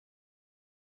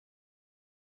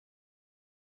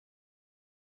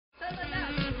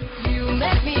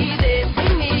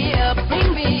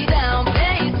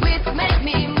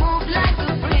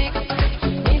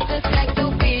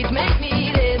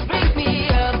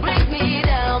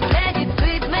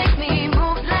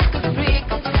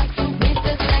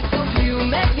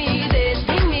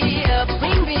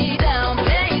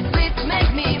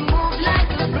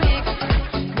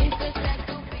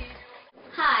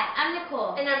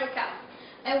and Raquel.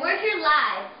 And we're here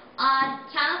live on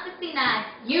Channel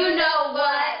 69. You know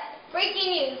what? Breaking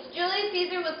news. Julius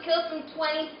Ceasar was killed from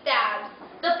 20 stabs.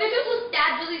 The officials who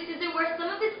stabbed Julius Ceasar were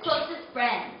some of his closest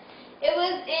friends. It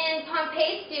was in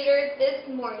Pompey's theater this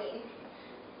morning.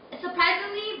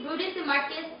 Surprisingly, Brutus and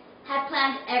Marcus had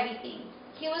planned everything.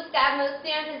 He was stabbed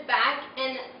mostly on his back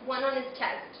and one on his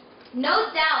chest. No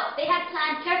doubt, they had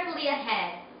planned carefully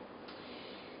ahead.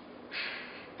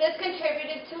 This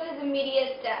contributed to his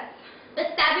immediate death. The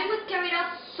stabbing was carried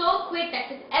out so quick that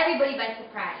took everybody by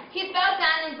surprise. He fell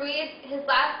down and breathed his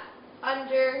last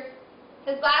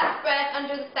breath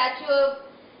under the statue of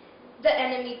the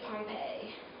enemy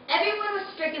Pompey. Everyone was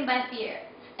stricken by fear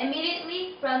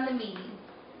immediately from the meeting.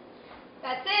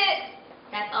 That's it.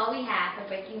 That's all we have for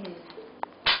breaking news.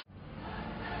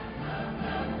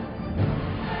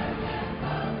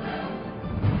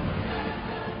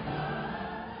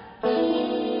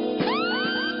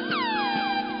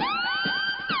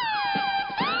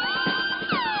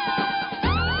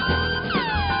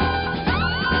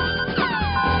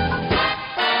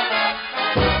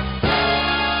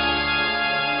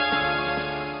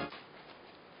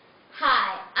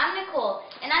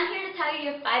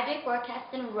 Your 5-day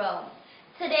forecast in Rome.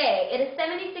 Today, it is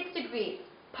 76 degrees,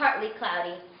 partly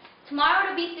cloudy. Tomorrow,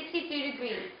 it'll be 63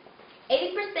 degrees,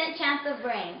 80% chance of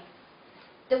rain.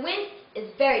 The wind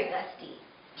is very gusty.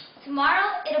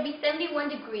 Tomorrow, it'll be 71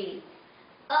 degrees.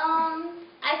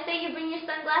 I say you bring your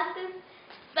sunglasses.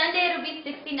 Sunday, it'll be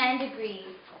 69 degrees.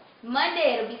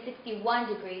 Monday, it'll be 61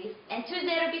 degrees. And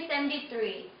Tuesday, it'll be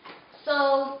 73.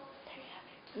 So,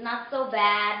 not so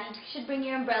bad. You should bring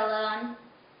your umbrella on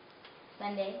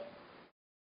Sunday.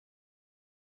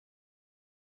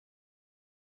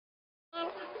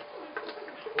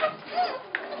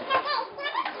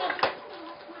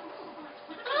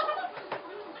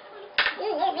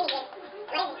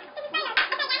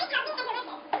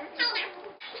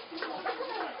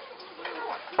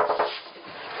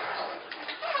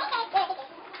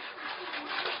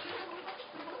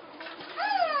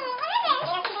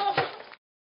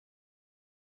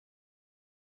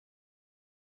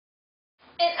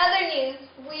 In other news,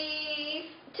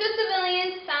 two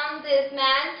civilians found this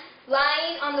man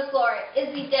lying on the floor.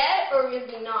 Is he dead or is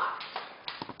he not?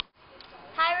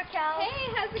 Hi, Raquel.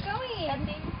 Hey, how's it going?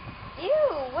 Nothing.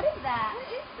 Ew, what is that?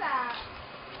 What is that?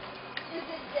 Is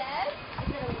it dead? Is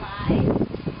it alive?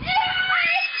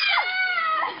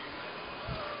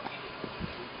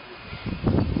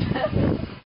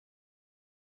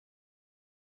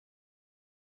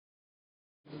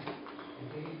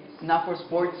 Now for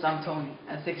sports, I'm Tony.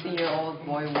 A 16-year-old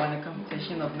boy won a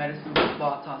competition of medicine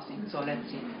ball tossing, so let's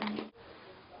see.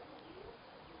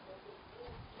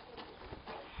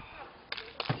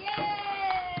 Yay!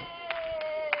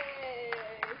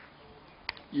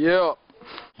 Yeah.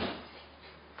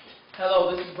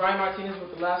 Hello, this is Brian Martinez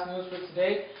with the last news for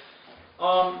today.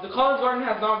 The Collins Garden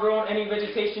has not grown any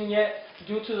vegetation yet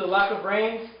due to the lack of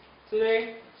rains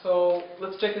today, so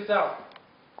let's check this out.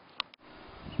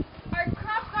 Our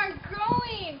crops aren't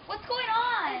growing. What's going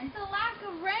on? It's the lack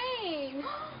of rain.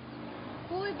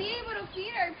 Will we be able to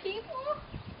feed our people?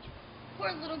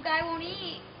 Poor little guy won't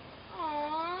eat.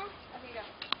 Aww.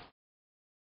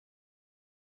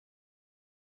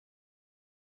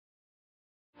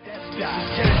 Desktop,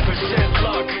 10%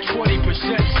 luck, 20%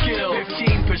 skill,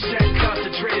 15%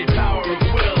 concentrated power of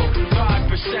will, 5%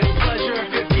 pleasure,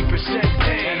 50%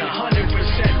 pain, and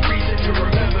 100% reason to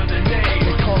remember the name.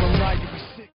 They call him 90%.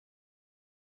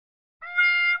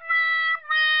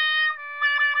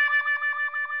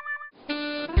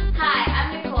 Hi, I'm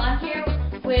Nicole. I'm here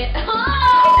with...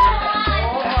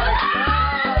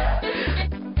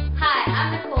 Hi, I'm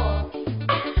Nicole.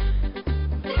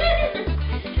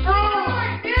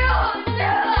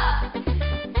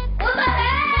 What the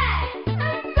heck?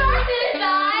 I'm sorry, did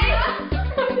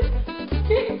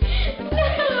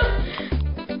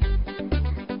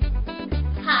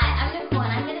Hi, I'm Nicole,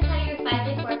 and I'm going to tell you your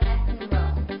 5-day forecast in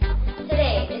Rome.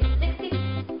 Today, it's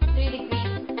 63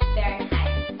 degrees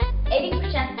Fahrenheit.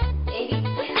 80%.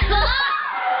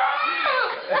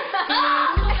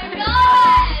 Oh my God!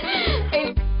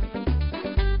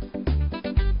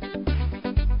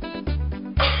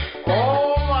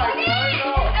 Oh my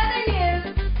God! Other news.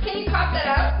 Can you crop that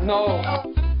out? No.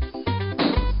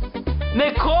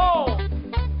 Nicole!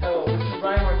 Hello, this is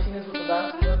Brian Martinez with the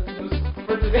last news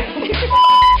for today.